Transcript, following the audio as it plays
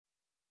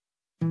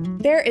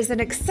There is an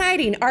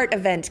exciting art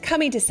event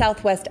coming to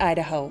Southwest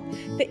Idaho.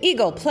 The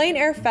Eagle Plein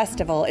Air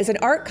Festival is an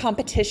art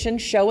competition,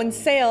 show, and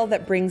sale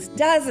that brings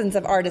dozens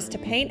of artists to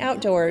paint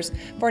outdoors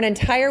for an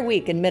entire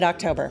week in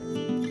mid-October.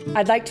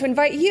 I'd like to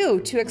invite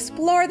you to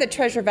explore the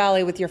Treasure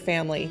Valley with your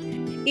family.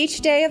 Each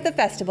day of the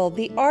festival,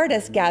 the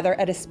artists gather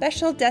at a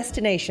special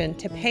destination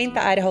to paint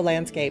the Idaho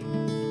landscape.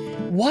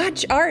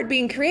 Watch art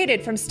being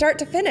created from start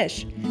to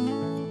finish.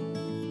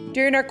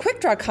 During our quick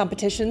draw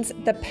competitions,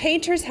 the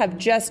painters have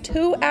just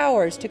 2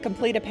 hours to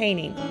complete a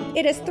painting.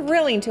 It is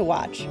thrilling to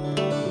watch.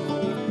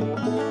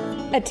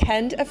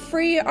 Attend a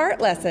free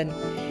art lesson.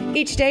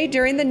 Each day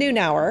during the noon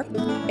hour,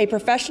 a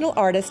professional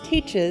artist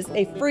teaches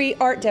a free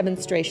art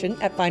demonstration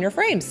at Finer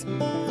Frames.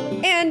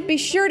 And be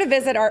sure to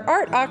visit our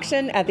art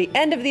auction at the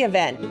end of the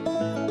event.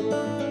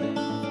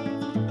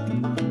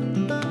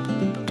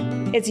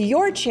 It's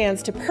your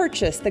chance to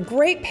purchase the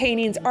great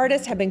paintings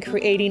artists have been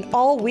creating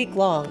all week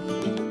long.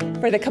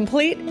 For the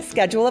complete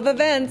schedule of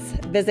events,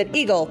 visit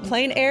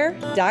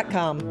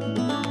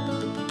eaglepleinair.com.